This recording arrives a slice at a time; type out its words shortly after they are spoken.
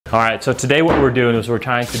All right, so today what we're doing is we're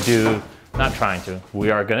trying to do, not trying to, we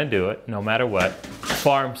are gonna do it no matter what,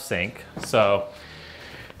 farm sink. So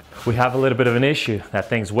we have a little bit of an issue. That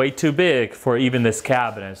thing's way too big for even this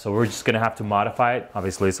cabinet. So we're just gonna have to modify it.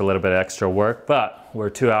 Obviously it's a little bit of extra work, but we're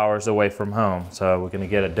 2 hours away from home. So we're gonna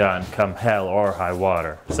get it done come hell or high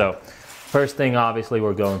water. So first thing, obviously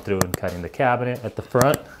we're going through and cutting the cabinet at the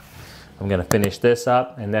front. I'm gonna finish this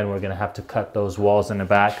up and then we're gonna have to cut those walls in the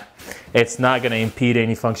back. It's not gonna impede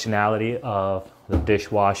any functionality of the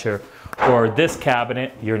dishwasher or this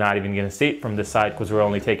cabinet. You're not even gonna see it from this side because we're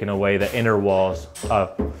only taking away the inner walls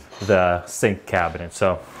of the sink cabinet.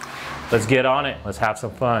 So let's get on it. Let's have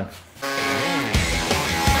some fun.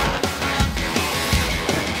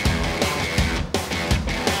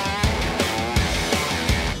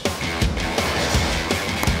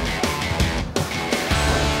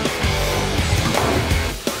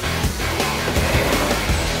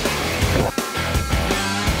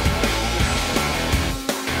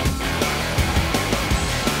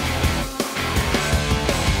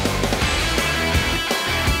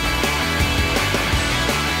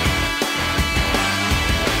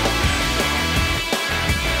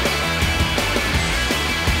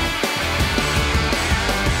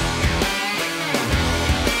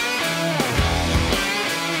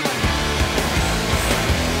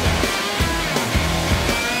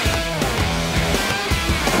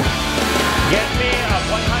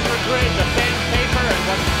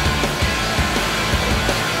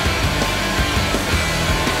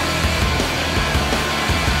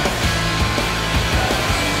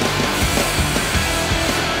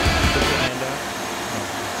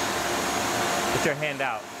 Put your hand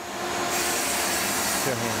out. Put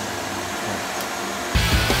your hand out.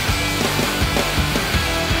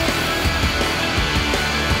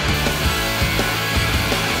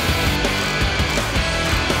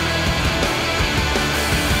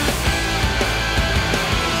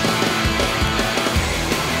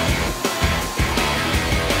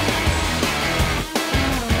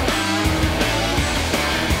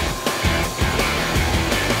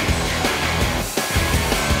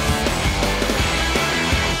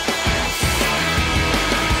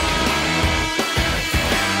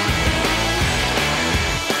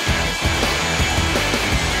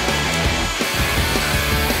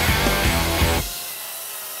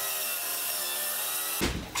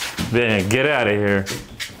 Man, get out of here.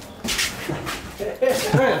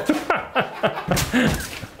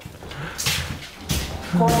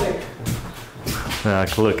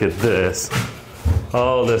 Look at this.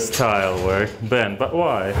 All this tile work. Ben, but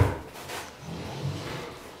why?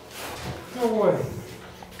 No way.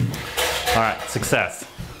 All right, success.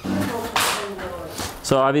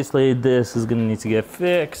 So obviously this is gonna need to get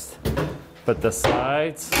fixed, but the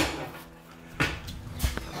sides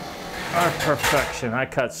are perfection. I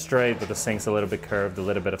cut straight, but the sink's a little bit curved, a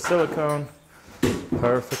little bit of silicone,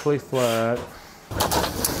 perfectly flat.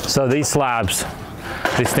 So these slabs,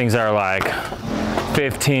 these things are like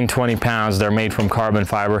 15, 20 pounds. They're made from carbon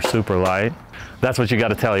fiber, super light. That's what you got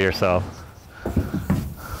to tell yourself.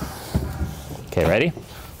 Okay, ready?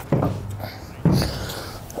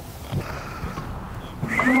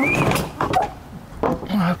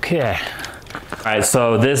 Okay. All right,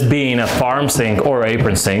 so this being a farm sink or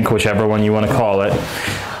apron sink, whichever one you want to call it,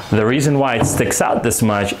 the reason why it sticks out this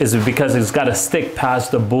much is because it's got to stick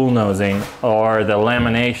past the bullnosing or the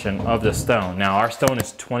lamination of the stone. Now our stone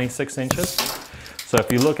is 26 inches. So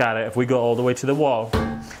if you look at it, if we go all the way to the wall,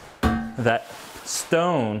 that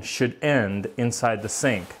stone should end inside the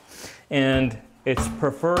sink. And it's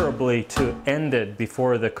preferably to end it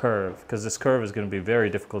before the curve because this curve is going to be very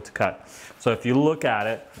difficult to cut. So if you look at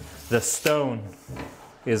it, the stone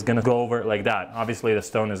is going to go over it like that. Obviously the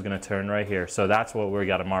stone is going to turn right here. So that's what we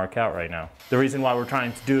got to mark out right now. The reason why we're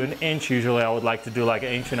trying to do an inch, usually I would like to do like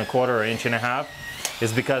 1.25 inches or 1.5 inches,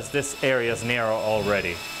 is because this area is narrow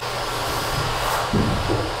already.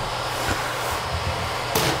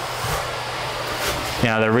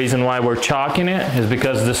 Now the reason why we're chalking it is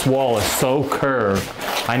because this wall is so curved.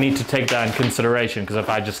 I need to take that in consideration because if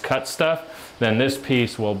I just cut stuff, then this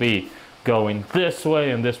piece will be going this way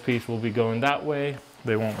and this piece will be going that way.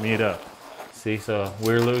 They won't meet up. See, so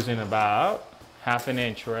we're losing about 1/2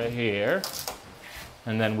 inch right here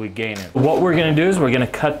and then we gain it. What we're gonna do is we're gonna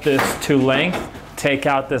cut this to length, take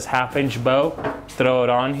out this 1/2 inch bow, throw it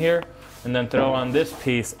on here, and then throw on this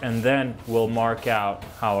piece, and then we'll mark out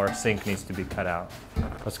how our sink needs to be cut out.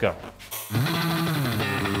 Let's go.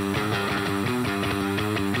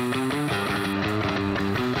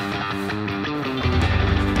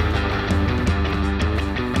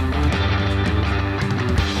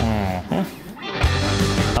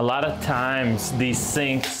 A lot of times these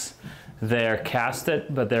sinks, they're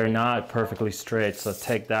casted, but they're not perfectly straight, so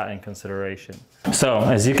take that in consideration. So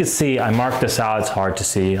as you can see, I marked this out. It's hard to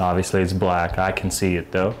see, obviously it's black. I can see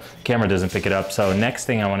it though. Camera doesn't pick it up. So next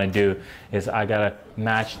thing I want to do is I gotta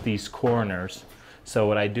match these corners. So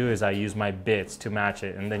what I do is I use my bits to match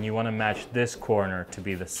it, and then you want to match this corner to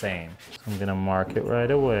be the same. So I'm gonna mark it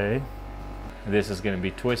right away. This is gonna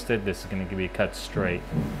be twisted, this is gonna be cut straight.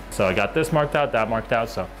 So I got this marked out, that marked out,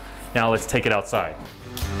 so now let's take it outside.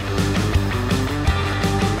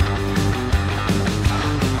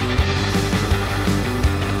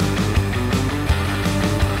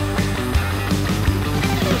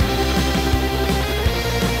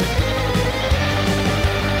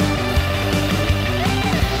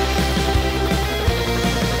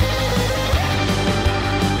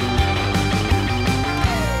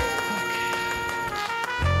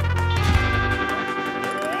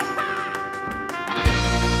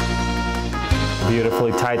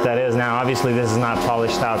 Beautifully tight that is. Now obviously this is not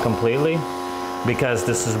polished out completely because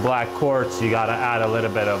this is black quartz. You got to add a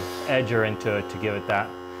little bit of edger into it to give it that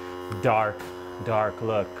dark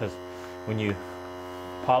look, because when you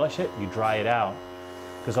polish it you dry it out,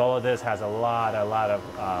 because all of this has a lot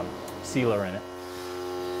of sealer in it.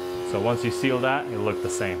 So once you seal that, it'll look the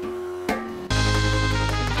same.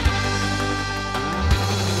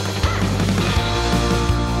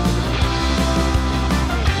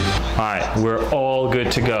 All right, we're all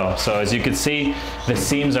good to go. So as you can see, the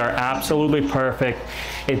seams are absolutely perfect.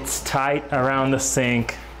 It's tight around the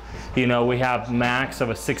sink. You know, we have max of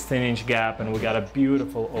a 16-inch gap, and we got a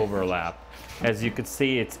beautiful overlap. As you can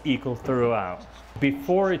see, it's equal throughout.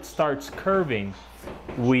 Before it starts curving,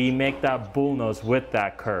 we make that bullnose with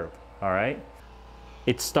that curve, all right?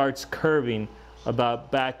 It starts curving about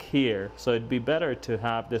back here, so it'd be better to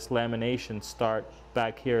have this lamination start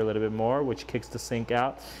back here a little bit more, which kicks the sink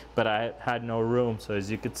out, but I had no room. So as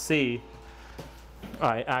you could see,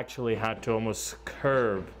 I actually had to almost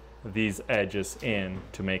curve these edges in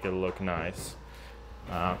to make it look nice.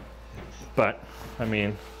 But I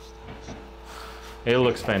mean, it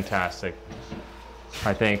looks fantastic.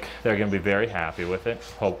 I think they're gonna be very happy with it,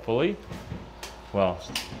 hopefully. Well,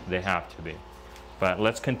 they have to be. But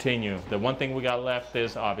let's continue. The one thing we got left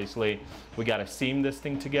is obviously we got to seam this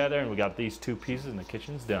thing together, and we got these two pieces and the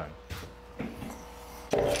kitchen's done.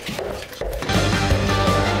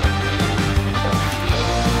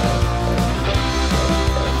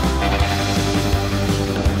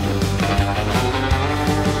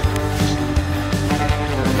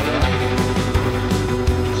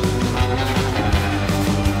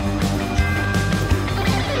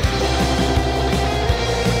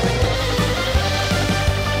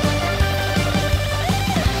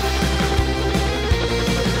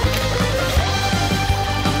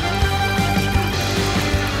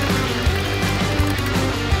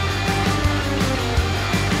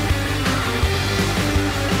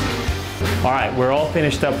 All right, we're all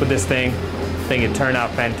finished up with this thing. I think it turned out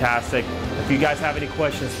fantastic. If you guys have any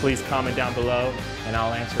questions, please comment down below and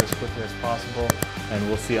I'll answer as quickly as possible. And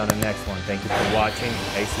we'll see you on the next one. Thank you for watching.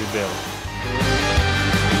 AC Bill.